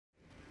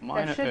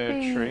Minor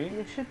Erdtree.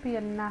 There should be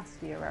a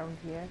nasty around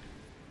here.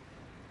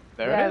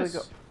 There it is. We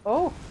go.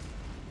 Oh!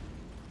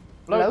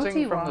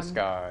 Floating from one. the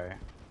sky.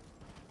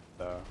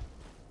 So.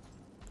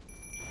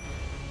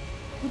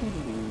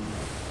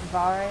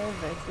 Vare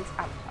versus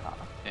Avatar.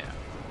 Yeah.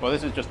 Well,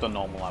 this is just a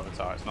normal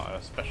avatar. It's not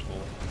a special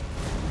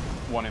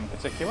one in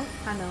particular.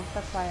 I know.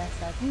 That's why I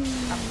said.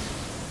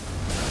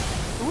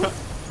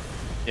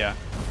 Yeah.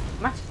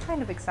 I'm actually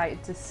kind of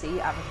excited to see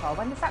Avatar.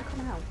 When does that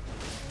come out?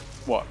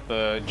 What,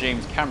 the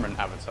James Cameron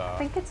Avatar? I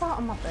think it's out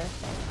on my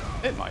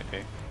birthday. It might be.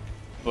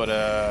 But,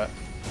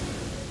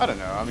 I don't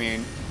know, I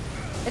mean...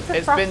 It's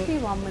a frosty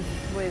one with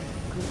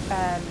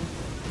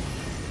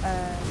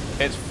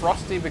It's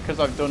frosty because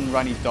I've done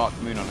Rani Dark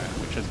Moon on it,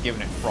 which has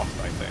given it frost,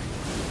 I think.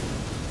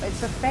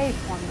 It's a fake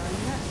one though,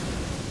 isn't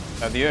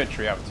it? The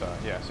Erdtree Avatar,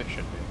 yes, it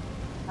should be.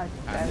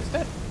 And it's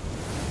dead.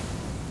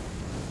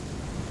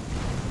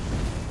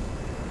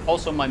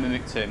 Also, my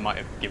Mimic Tear might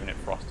have given it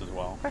frost as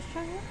well.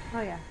 Question?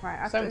 Oh yeah,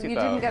 right. 70,000. You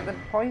didn't get the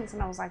points,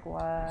 and I was like,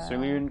 what?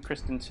 Cerulean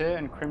Crystal Tear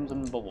and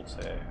Crimson Bubble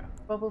Tear.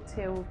 Bubble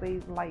Tear will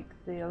be like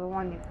the other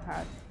one you've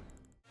had.